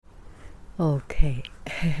Okay.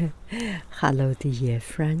 Hello, dear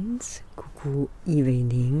friends. Good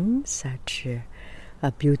evening. Such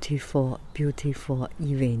a beautiful, beautiful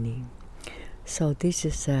evening. So this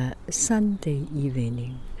is a Sunday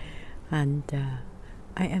evening, and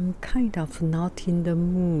I am kind of not in the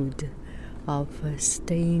mood of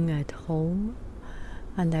staying at home,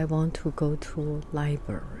 and I want to go to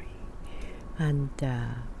library. And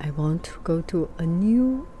I want to go to a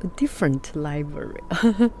different library.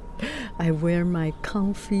 I wear my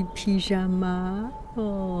comfy pyjama.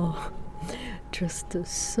 Oh, just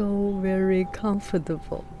so very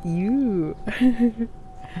comfortable. You.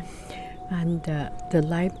 And the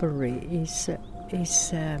library is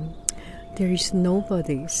there is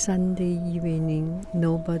nobody. Sunday evening,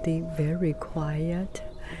 nobody. Very quiet,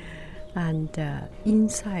 and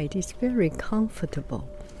inside is very comfortable.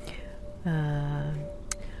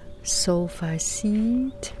 Sofa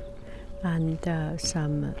seat and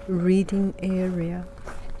some reading area,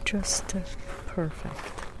 just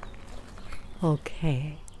perfect.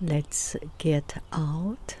 Okay, let's get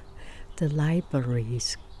out. The library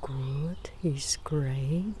is good, is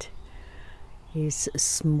great, is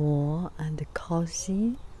small and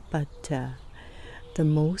cozy, but the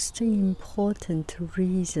most important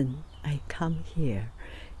reason I come here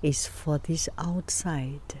is for this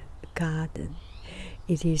outside garden.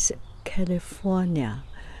 It is California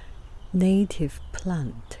native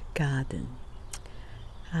plant garden,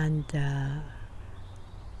 and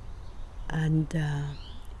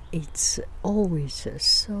it's always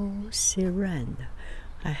so serene.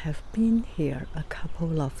 I have been here a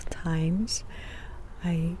couple of times.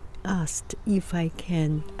 I asked if I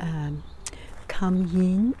can come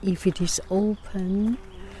in if it is open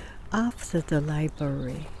after the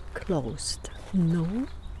library closed. No,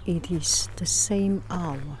 it is the same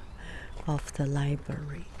hour of the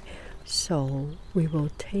library. So we will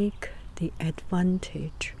take the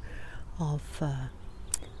advantage of the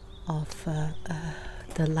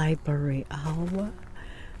library hour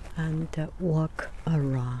and walk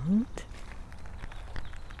around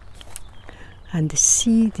and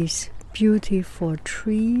see these beautiful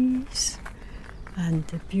trees and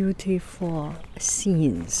beautiful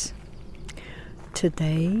scenes.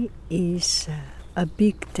 Today is a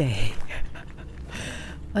big day,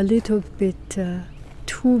 a little bit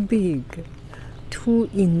too big, too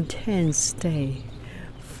intense day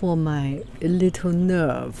for my little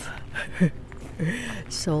nerve.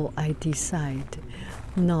 So I decide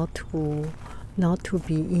not to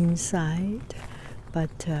be inside,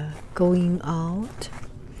 but going out,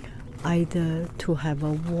 either to have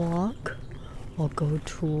a walk or go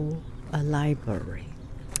to a library.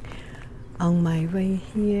 On my way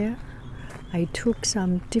here, I took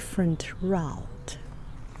some different route,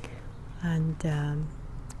 and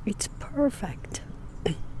it's perfect.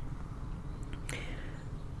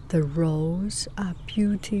 The roads are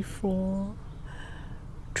beautiful,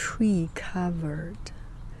 tree covered,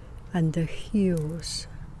 and the hills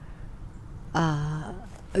are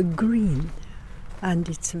green, and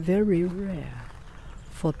it's very rare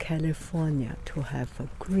for California to have a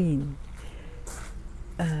green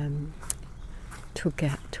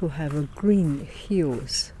to have a green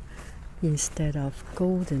hills instead of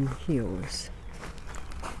golden hills.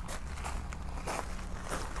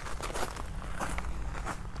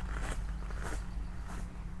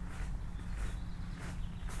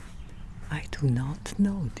 I do not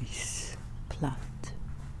know this plant.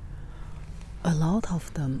 A lot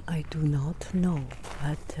of them I do not know,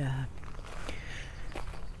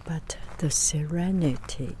 but the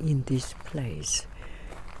serenity in this place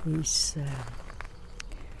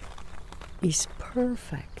is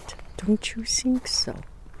perfect. Don't you think so?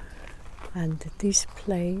 And this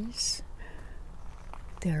place,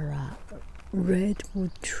 there are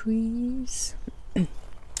redwood trees,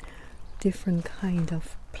 different kind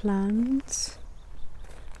of plants.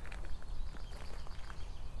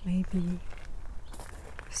 Maybe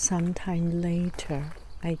sometime later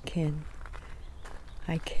I can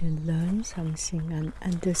learn something and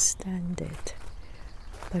understand it.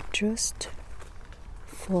 But just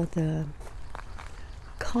for the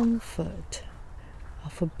comfort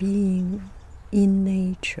of being in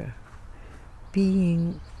nature,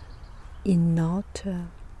 being in not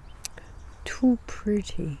too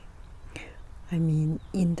pretty, I mean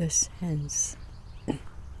in the sense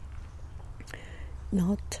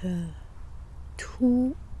not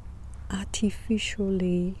too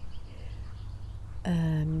artificially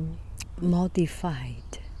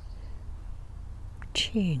modified,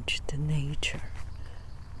 changed nature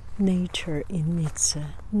in its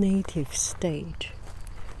native stage.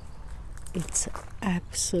 It's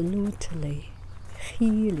absolutely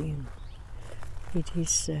healing It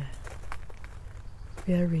is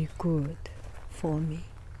very good for me.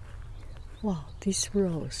 Wow, this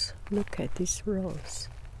rose. Look at this rose.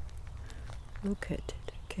 Look at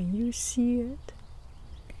it. Can you see it?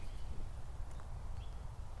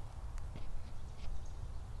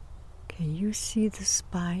 Can you see the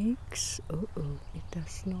spikes? Oh, it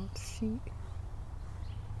does not see.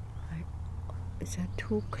 Is that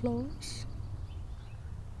too close?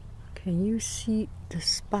 Can you see the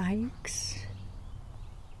spikes?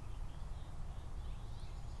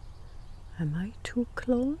 Am I too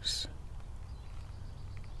close?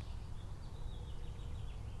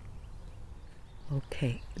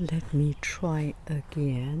 Okay, let me try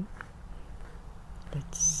again.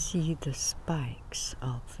 Let's see the spikes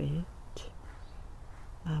of it.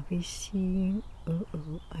 Are we seeing?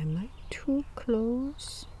 Am I too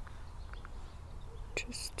close?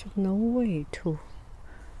 Just no way to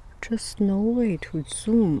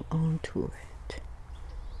zoom onto it.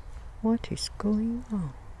 What is going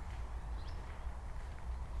on?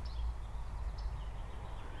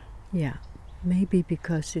 Yeah, maybe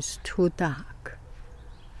because it's too dark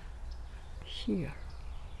here.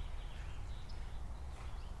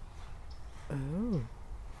 Oh,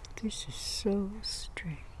 this is so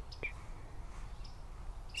strange.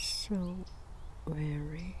 So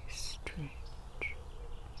very strange.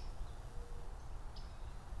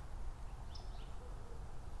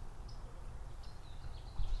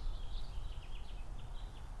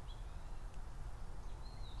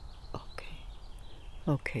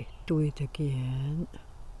 Okay, do it again.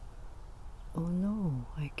 Oh no,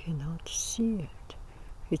 I cannot see it.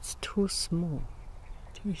 It's too small.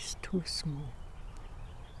 It is too small.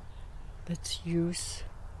 Let's use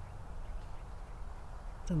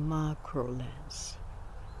the macro lens.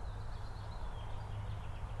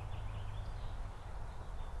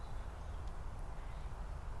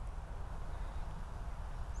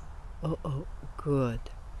 Oh, good.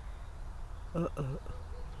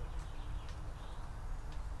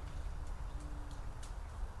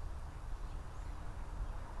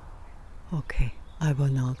 Okay, I will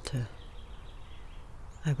not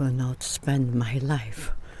spend my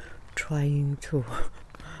life trying to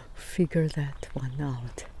figure that one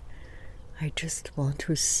out. I just want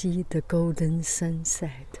to see the golden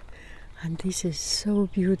sunset. And this is so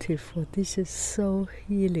beautiful. This is so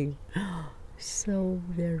healing. So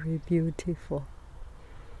very beautiful.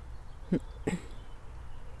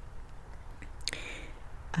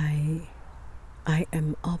 I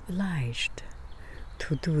am obliged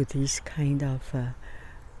to do this kind of a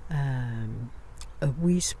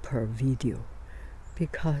whisper video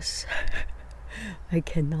because I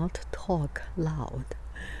cannot talk loud.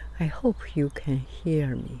 I hope you can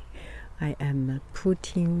hear me. I am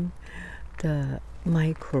putting the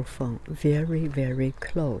microphone very, very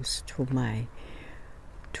close to my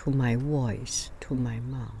voice, to my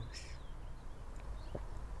mouth.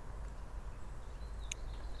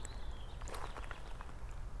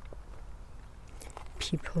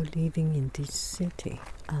 People living in this city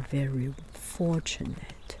are very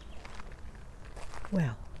fortunate.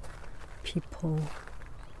 Well, people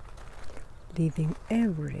living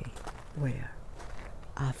everywhere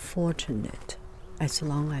are fortunate as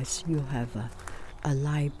long as you have a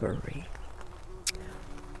library.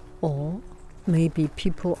 Or maybe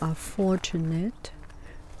people are fortunate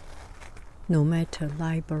no matter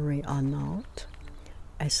library or not,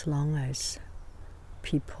 as long as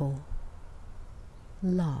people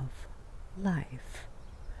love life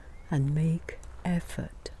and make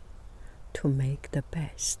effort to make the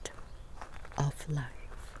best of life.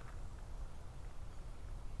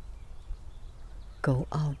 Go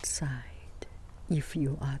outside if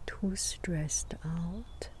you are too stressed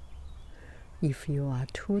out, if you are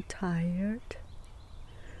too tired,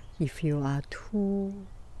 if you are too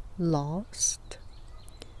lost,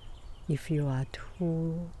 if you are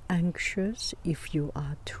too anxious, if you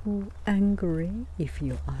are too angry, if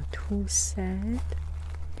you are too sad,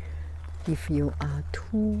 if you are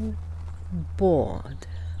too bored.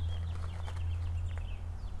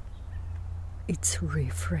 It's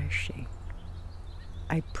refreshing.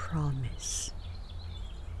 I promise.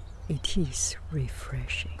 It is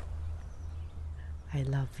refreshing. I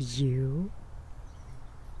love you.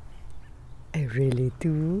 I really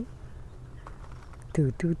do.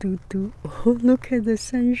 Do. Oh, look at the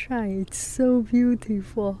sunshine. It's so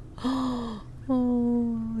beautiful. Oh,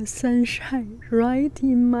 sunshine right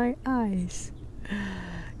in my eyes.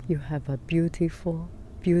 You have a beautiful,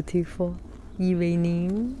 beautiful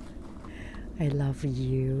evening. I love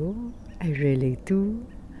you. I really do.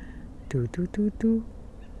 Do.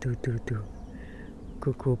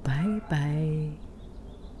 Go bye bye.